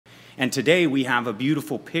And today we have a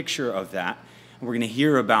beautiful picture of that. And we're going to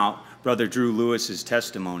hear about Brother Drew Lewis's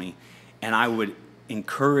testimony. And I would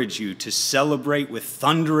encourage you to celebrate with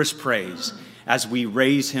thunderous praise as we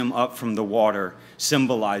raise him up from the water,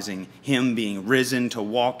 symbolizing him being risen to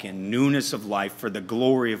walk in newness of life for the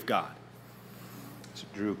glory of God. So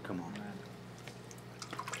Drew, come on, man.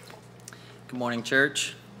 Good morning,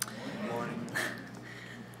 church. Good morning.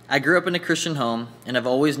 I grew up in a Christian home and have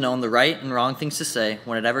always known the right and wrong things to say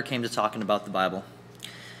when it ever came to talking about the Bible.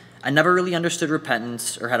 I never really understood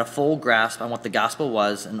repentance or had a full grasp on what the gospel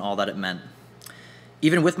was and all that it meant.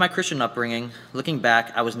 Even with my Christian upbringing, looking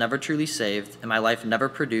back, I was never truly saved, and my life never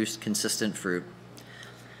produced consistent fruit.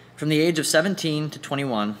 From the age of 17 to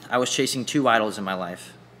 21, I was chasing two idols in my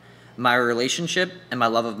life: my relationship and my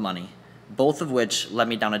love of money, both of which led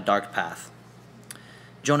me down a dark path.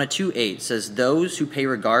 Jonah 2:8 says, "Those who pay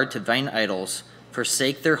regard to vain idols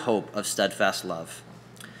forsake their hope of steadfast love."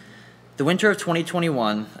 The winter of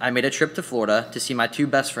 2021, I made a trip to Florida to see my two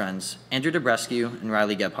best friends, Andrew Debrescu and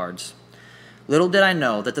Riley Gebhards. Little did I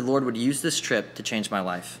know that the Lord would use this trip to change my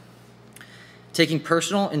life. Taking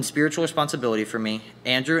personal and spiritual responsibility for me,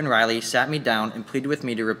 Andrew and Riley sat me down and pleaded with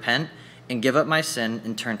me to repent and give up my sin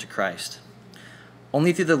and turn to Christ.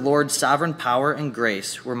 Only through the Lord's sovereign power and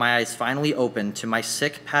grace were my eyes finally opened to my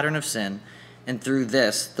sick pattern of sin, and through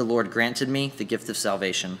this, the Lord granted me the gift of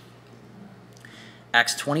salvation.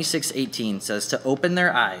 Acts 26:18 says to open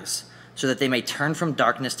their eyes so that they may turn from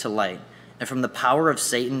darkness to light and from the power of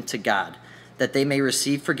Satan to God, that they may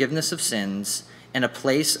receive forgiveness of sins and a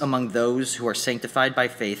place among those who are sanctified by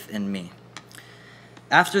faith in me.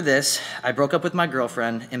 After this, I broke up with my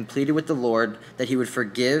girlfriend and pleaded with the Lord that he would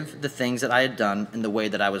forgive the things that I had done and the way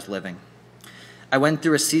that I was living. I went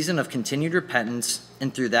through a season of continued repentance,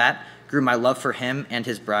 and through that grew my love for him and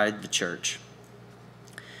his bride, the church.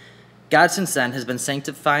 God since then has been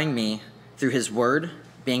sanctifying me through his word,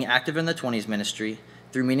 being active in the 20s ministry,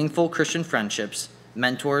 through meaningful Christian friendships,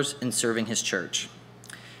 mentors, and serving his church.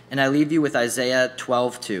 And I leave you with Isaiah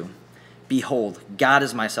 12:2. Behold, God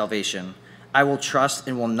is my salvation. I will trust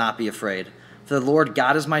and will not be afraid. For the Lord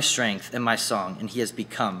God is my strength and my song, and he has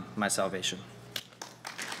become my salvation.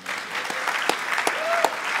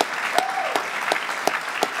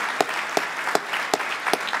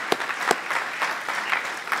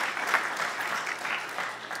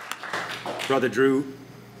 Brother Drew,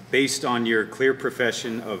 based on your clear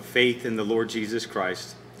profession of faith in the Lord Jesus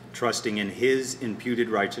Christ, trusting in his imputed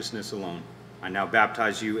righteousness alone, I now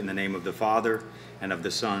baptize you in the name of the Father, and of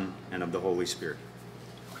the Son, and of the Holy Spirit.